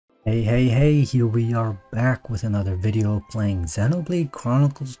Hey, here we are back with another video playing Xenoblade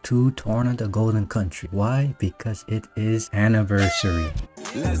Chronicles 2 Torna the Golden Country. Why? Because it is anniversary.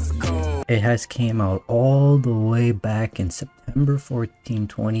 Let's go! It has came out all the way back in September 14,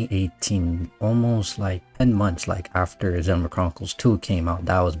 2018. Almost like 10 months after Xenoblade Chronicles 2 came out.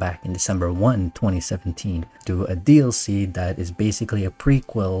 That was back in December 1, 2017. Do a DLC that is basically a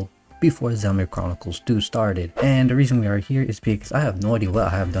prequel before Xenoblade Chronicles 2 started. And the reason we are here is because I have no idea what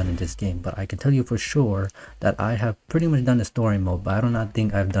I have done in this game, but I can tell you for sure that I have pretty much done the story mode, but I do not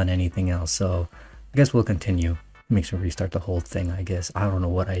think I've done anything else. So I guess we'll continue. Make sure we restart the whole thing, I guess. I don't know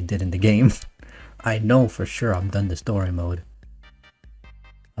what I did in the game. I know for sure I've done the story mode.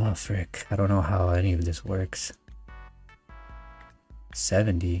 Oh frick, I don't know how any of this works.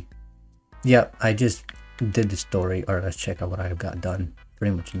 70. Yep, I just did the story. Or let's check out what I've got done.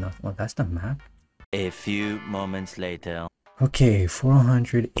 Pretty much enough. Oh, that's the map. A few moments later. Okay,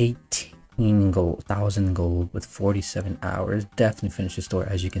 418 gold, 1000 gold with 47 hours. Definitely finished the story.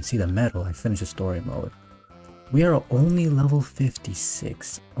 As you can see, the medal, I finished the story mode. We are only level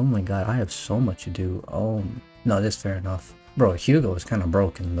 56. Oh my god, I have so much to do. Oh, no, that's fair enough. Bro, Hugo is kind of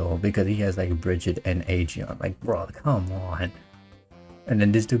broken though, because he has like Bridget and Aegeon. Like, bro, come on. And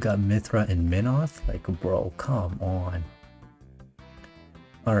then this dude got Mithra and Minoth. Like, bro, come on.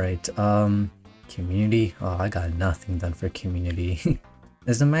 Alright, community. Oh, I got nothing done for community.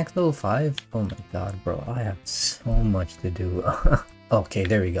 Is the max level 5? Oh my god, bro, I have so much to do. Okay,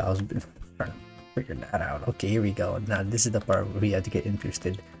 there we go. I was trying to figure that out. Okay, here we go. Now this is the part where we have to get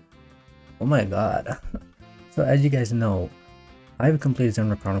interested. Oh my god. So as you guys know, I've completed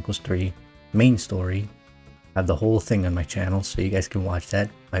Xenoblade Chronicles 3 main story. I have the whole thing on my channel, so you guys can watch that.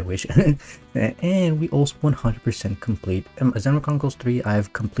 I wish. And we also 100% complete Xenoblade Chronicles 3.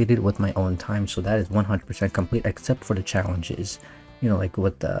 I've completed with my own time, so that is 100% complete except for the challenges, you know, like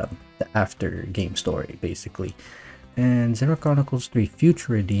with the after game story basically. And Xenoblade Chronicles 3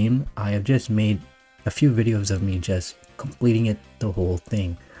 Future Redeem, I have just made a few videos of me just completing it, the whole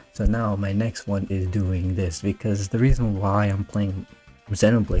thing. So now my next one is doing this, because the reason why I'm playing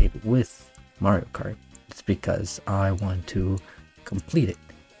Xenoblade with Mario Kart, it's because I want to complete it.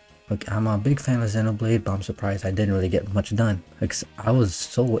 Look, I'm a big fan of Xenoblade, but I'm surprised I didn't really get much done. Like, I was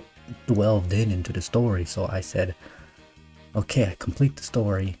so delved into the story, so I said, okay, I complete the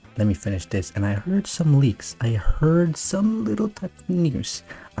story, let me finish this. And I heard some leaks. I heard some little type of news.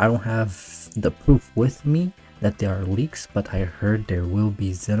 I don't have the proof with me that there are leaks, but I heard there will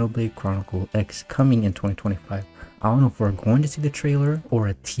be Xenoblade Chronicle X coming in 2025. I don't know if we're going to see the trailer or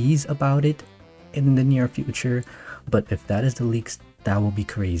a tease about it in the near future, but if that is the leaks, that will be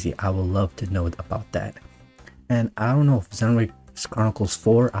crazy. I would love to know about that. And I don't know if Xenoblade Chronicles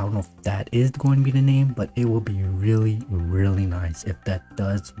 4, I don't know if that is going to be the name, but it will be really nice if that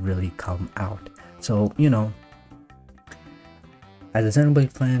does really come out. So, you know, as a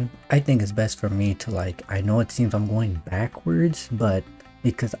Xenoblade fan, I think it's best for me to, like, I know it seems I'm going backwards, but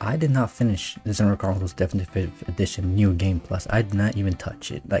because I did not finish the Xenoblade Chronicles Definitive Edition New Game Plus. I did not even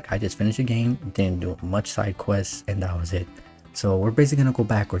touch it. Like, I just finished the game, didn't do much side quests, and that was it. So we're basically gonna go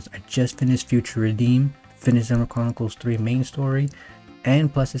backwards. I just finished Future Redeem, finished Xenoblade Chronicles 3 main story,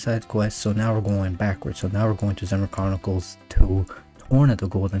 and plus the side quest. So now we're going backwards. So now we're going to Xenoblade Chronicles 2 Torna the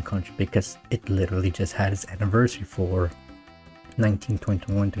Golden Country, because it literally just had its anniversary for 19,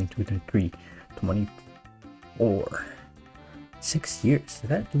 21, 22, 23, 24. 6 years. Is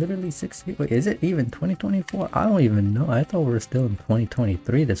that literally 6 years? Wait, is it even 2024? I don't even know. I thought we were still in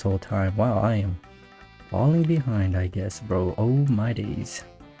 2023 this whole time. Wow, I am falling behind, I guess, bro. Oh my days.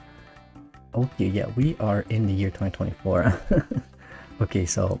 Okay, yeah, we are in the year 2024. Okay,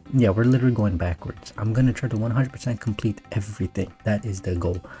 so yeah, we're literally going backwards. I'm gonna try to 100% complete everything. That is the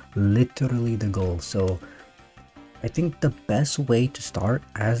goal. Literally the goal. So I think the best way to start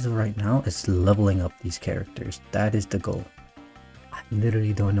as of right now is leveling up these characters. That is the goal. I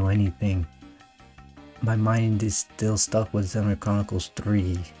literally don't know anything. My mind is still stuck with Xenoblade Chronicles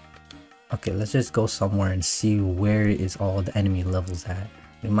 3. Okay, let's just go somewhere and see where is all the enemy levels at.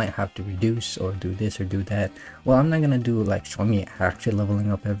 We might have to reduce or do this or do that. Well, I'm not gonna do like show me actually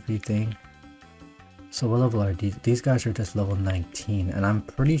leveling up everything. So what level are these? These guys are just level 19, and I'm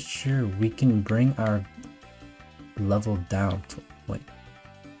pretty sure we can bring our level down. Wait,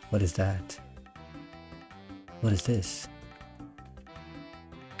 what is that? What is this?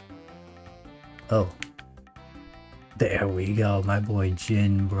 Oh, there we go, my boy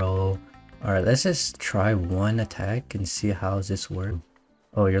Jin, bro. Alright, let's just try one attack and see how this works.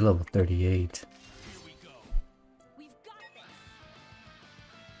 Oh, you're level 38.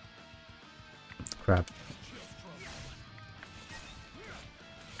 Crap.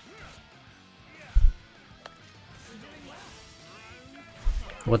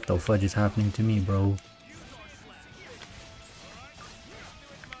 What the fudge is happening to me, bro?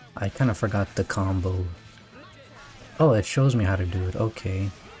 I kind of forgot the combo. Oh, it shows me how to do it. Okay.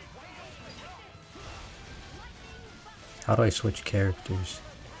 How do I switch characters?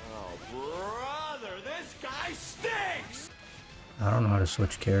 Oh, brother, this guy stinks! I don't know how to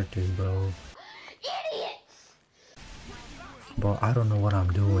switch characters, bro. Idiots! Bro, I don't know what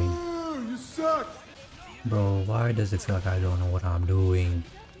I'm doing. You suck! Bro, why does it feel like I don't know what I'm doing?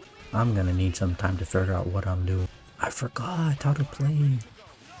 I'm gonna need some time to figure out what I'm doing. I forgot how to play.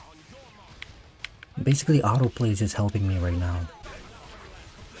 Basically, autoplay is just helping me right now.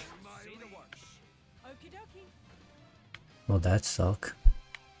 Well, that suck.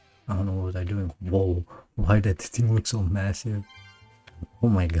 I don't know what was I doing. Whoa, why did this thing look so massive? Oh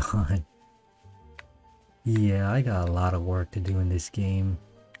my god. Yeah, I got a lot of work to do in this game.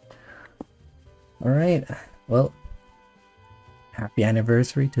 Alright, well, happy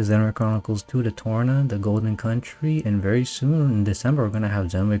anniversary to Xenoblade Chronicles 2 to Torna, the Golden Country, and very soon in December we're gonna have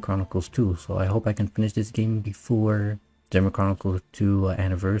Xenoblade Chronicles 2, so I hope I can finish this game before Xenoblade Chronicles 2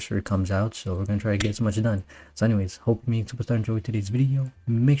 anniversary comes out, so we're gonna try to get as much done. So anyways, hope me and Superstar enjoyed today's video.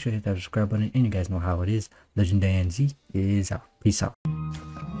 Make sure to hit that subscribe button, and you guys know how it is. Legend Dan Z is out. Peace out.